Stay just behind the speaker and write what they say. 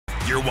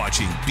You're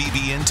watching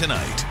BBN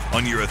Tonight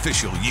on your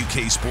official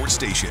UK sports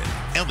station,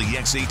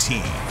 LEX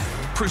 18.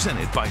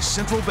 Presented by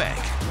Central Bank,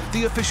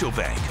 the official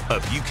bank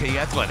of UK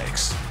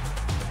athletics.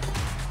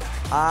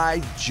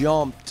 I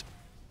jumped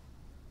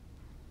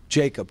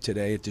Jacob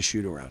today at the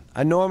shoot-around.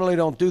 I normally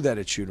don't do that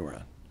at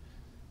shoot-around.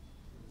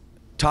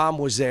 Tom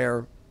was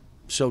there,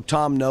 so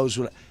Tom knows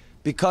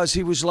because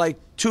he was like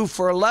 2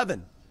 for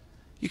 11.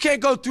 You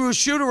can't go through a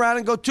shoot-around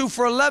and go 2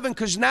 for 11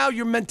 because now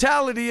your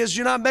mentality is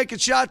you're not making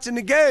shots in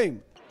the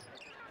game.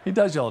 He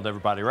does yell at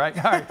everybody, right?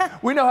 All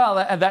right. We know how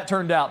that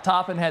turned out.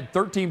 Toppin had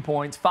 13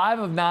 points, 5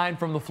 of 9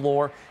 from the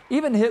floor,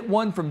 even hit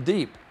one from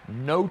deep.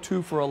 No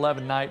 2 for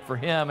 11 night for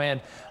him. And,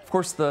 of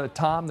course, the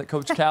Tom that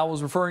Coach Cal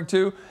was referring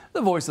to,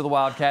 the voice of the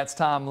Wildcats,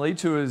 Tom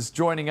Leach, who is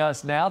joining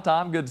us now.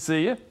 Tom, good to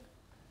see you.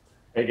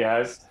 Hey,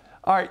 guys.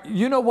 All right,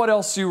 you know what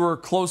else you were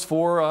close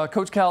for?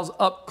 Coach Cal's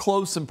up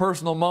close and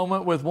personal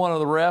moment with one of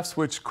the refs,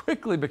 which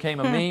quickly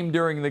became a meme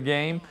during the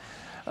game.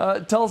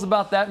 Tell us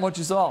about that and what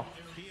you saw.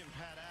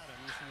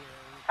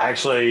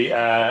 Actually,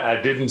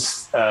 I didn't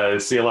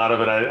see a lot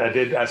of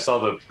it. I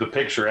saw the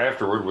picture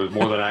afterward was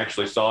more than I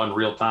actually saw in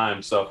real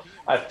time. So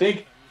I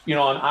think,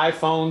 on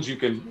iPhones, you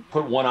can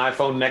put one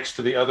iPhone next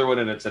to the other one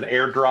and it's an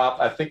airdrop.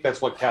 I think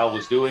that's what Cal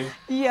was doing.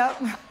 Yep.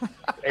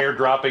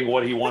 Airdropping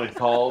what he wanted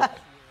called.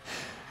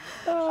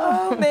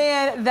 Oh,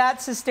 man,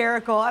 that's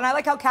hysterical. And I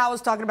like how Cal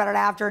was talking about it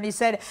after, and he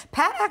said,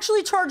 Pat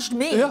actually charged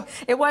me. Yeah.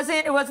 It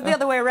wasn't the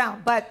other way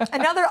around. But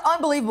another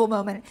unbelievable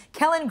moment.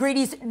 Kellen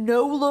Grady's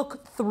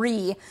no-look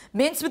 3.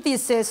 Mintz with the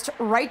assist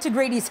right to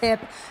Grady's hip.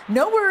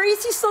 No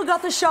worries, he still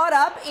got the shot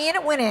up, and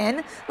it went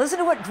in. Listen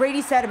to what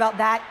Grady said about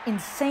that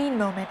insane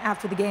moment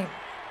after the game.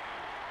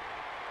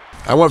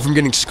 I went from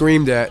getting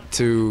screamed at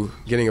to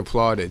getting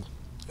applauded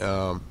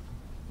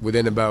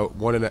within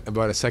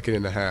about a second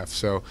and a half.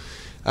 So,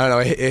 I don't know,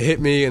 it hit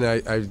me, and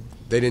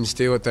they didn't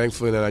steal it,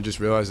 thankfully, and then I just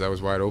realized I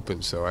was wide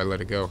open, so I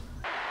let it go.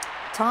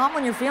 Tom,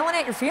 when you're feeling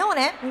it, you're feeling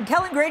it. And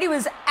Kellen Grady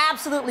was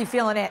absolutely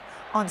feeling it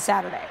on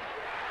Saturday.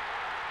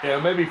 Yeah,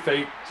 maybe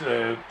fate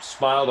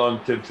smiled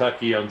on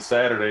Kentucky on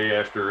Saturday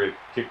after it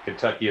kicked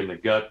Kentucky in the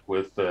gut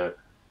with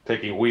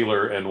taking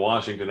Wheeler and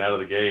Washington out of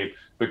the game,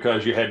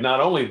 because you had not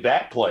only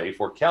that play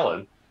for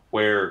Kellen,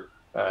 where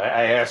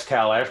I asked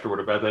Cal afterward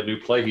about that new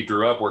play he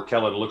drew up where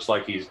Kellen looks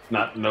like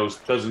doesn't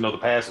know the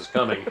pass is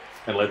coming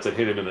and lets it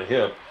hit him in the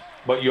hip.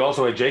 But you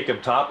also had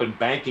Jacob Toppin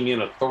banking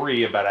in a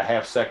 3 about a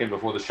half second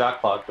before the shot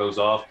clock goes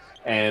off,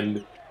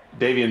 and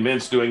Davian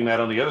Mintz doing that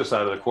on the other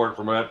side of the court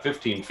from about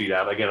 15 feet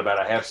out, again, about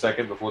a half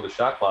second before the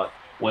shot clock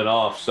went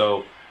off.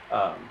 So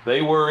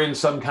they were in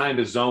some kind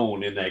of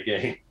zone in that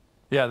game.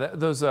 Yeah,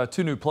 those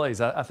 2 new plays,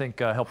 I think,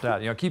 helped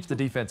out. Keeps the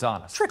defense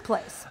honest. Trick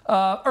plays.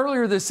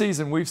 Earlier this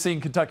season, we've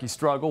seen Kentucky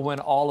struggle when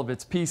all of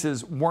its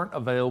pieces weren't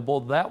available.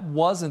 That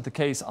wasn't the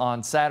case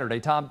on Saturday.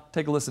 Tom,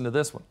 take a listen to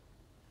this one.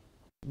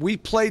 We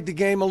played the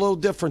game a little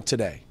different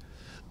today.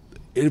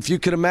 If you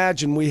could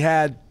imagine, we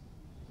had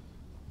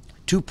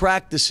 2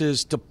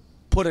 practices to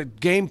put a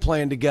game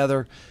plan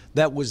together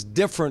that was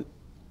different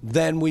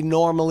than we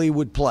normally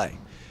would play.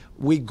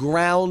 We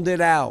ground it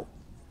out.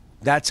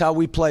 That's how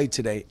we played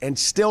today, and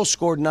still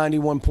scored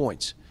 91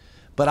 points.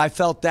 But I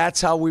felt that's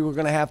how we were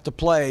going to have to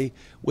play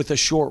with a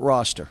short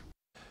roster.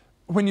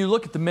 When you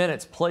look at the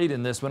minutes played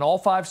in this, when all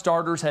 5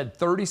 starters had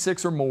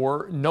 36 or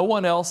more, no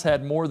one else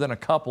had more than a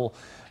couple.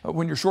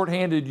 When you're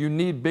shorthanded, you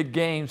need big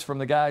games from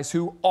the guys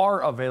who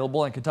are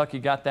available, and Kentucky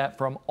got that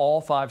from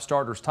all 5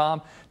 starters.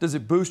 Tom, does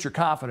it boost your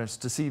confidence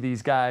to see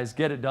these guys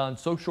get it done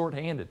so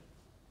shorthanded?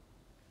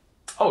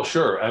 Oh,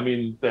 sure. I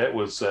mean, that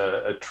was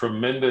a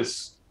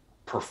tremendous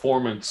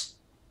performance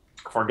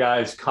for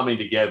guys coming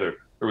together.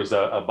 There was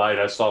a bite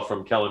I saw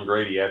from Kellen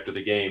Grady after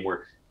the game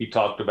where he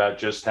talked about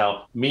just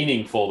how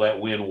meaningful that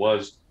win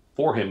was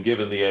for him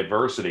given the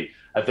adversity.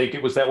 I think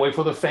it was that way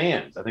for the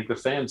fans. I think the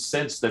fans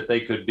sensed that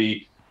they could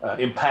be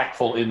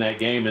impactful in that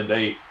game, and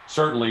they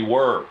certainly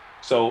were.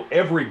 So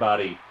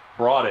everybody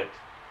brought it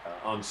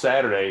on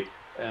Saturday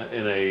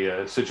in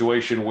a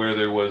situation where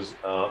there was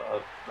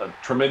a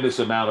tremendous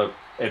amount of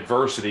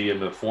adversity in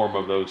the form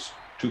of those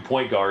 2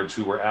 point guards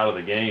who were out of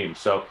the game.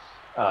 So,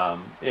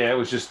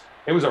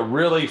 it was a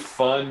really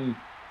fun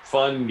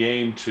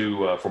game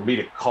for me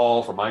to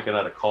call, for Mike and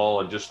I to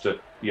call, and just to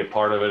be a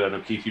part of it. I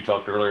know, Keith, you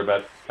talked earlier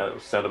about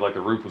it sounded like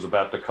the roof was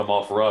about to come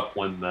off Rupp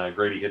when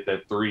Grady hit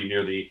that 3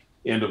 near the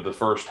end of the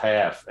first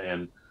half.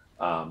 And,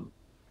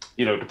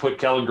 to put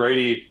Kellen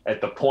Grady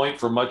at the point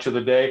for much of the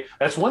day,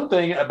 that's one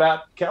thing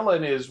about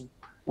Kellen is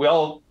we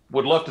all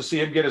would love to see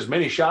him get as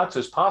many shots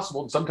as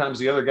possible. And sometimes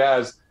the other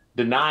guys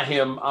deny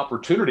him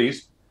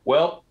opportunities.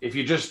 Well, if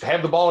you just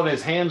have the ball in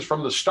his hands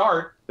from the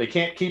start, they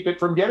can't keep it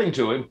from getting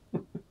to him.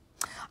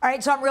 All right,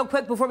 Tom, real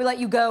quick before we let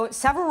you go,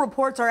 several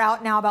reports are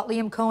out now about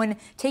Liam Cohen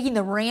taking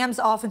the Rams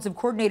offensive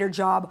coordinator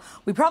job.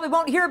 We probably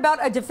won't hear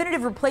about a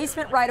definitive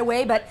replacement right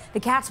away, but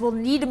the Cats will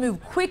need to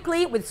move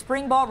quickly with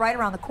spring ball right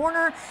around the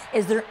corner.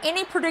 Is there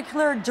any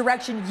particular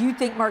direction you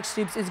think Mark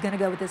Stoops is going to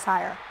go with this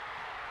hire?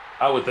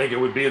 I would think it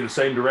would be in the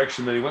same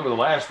direction that he went with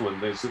the last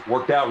one. It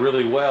worked out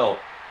really well.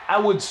 I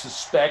would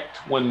suspect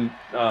when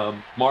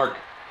Mark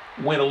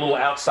went a little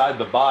outside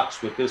the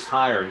box with this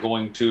hire,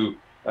 going to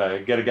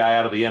get a guy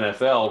out of the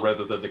NFL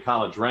rather than the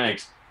college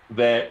ranks,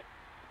 that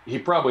he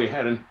probably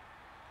had an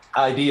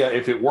idea,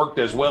 if it worked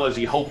as well as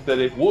he hoped that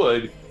it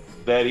would,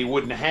 that he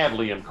wouldn't have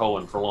Liam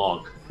Cohen for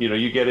long. You know,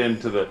 you get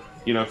into the,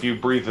 you know, if you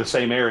breathe the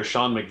same air as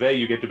Sean McVay,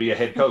 you get to be a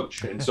head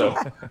coach. And so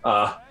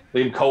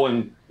Liam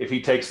Cohen, if he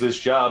takes this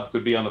job,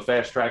 could be on the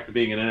fast track to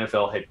being an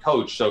NFL head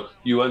coach. So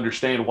you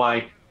understand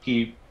why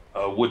he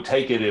would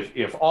take it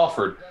if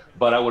offered.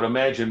 But I would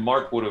imagine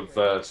Mark would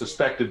have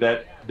suspected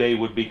that day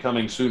would be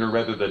coming sooner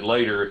rather than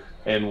later,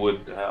 and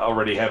would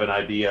already have an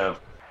idea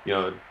of, you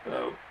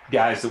know,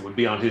 guys that would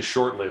be on his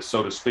short list,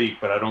 so to speak.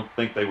 But I don't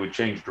think they would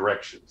change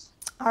directions.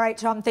 All right,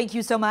 Tom, thank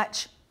you so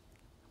much.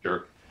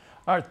 Sure.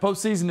 All right, the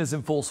postseason is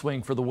in full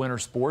swing for the winter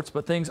sports,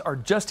 but things are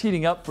just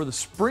heating up for the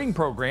spring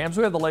programs.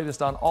 We have the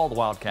latest on all the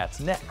Wildcats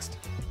next.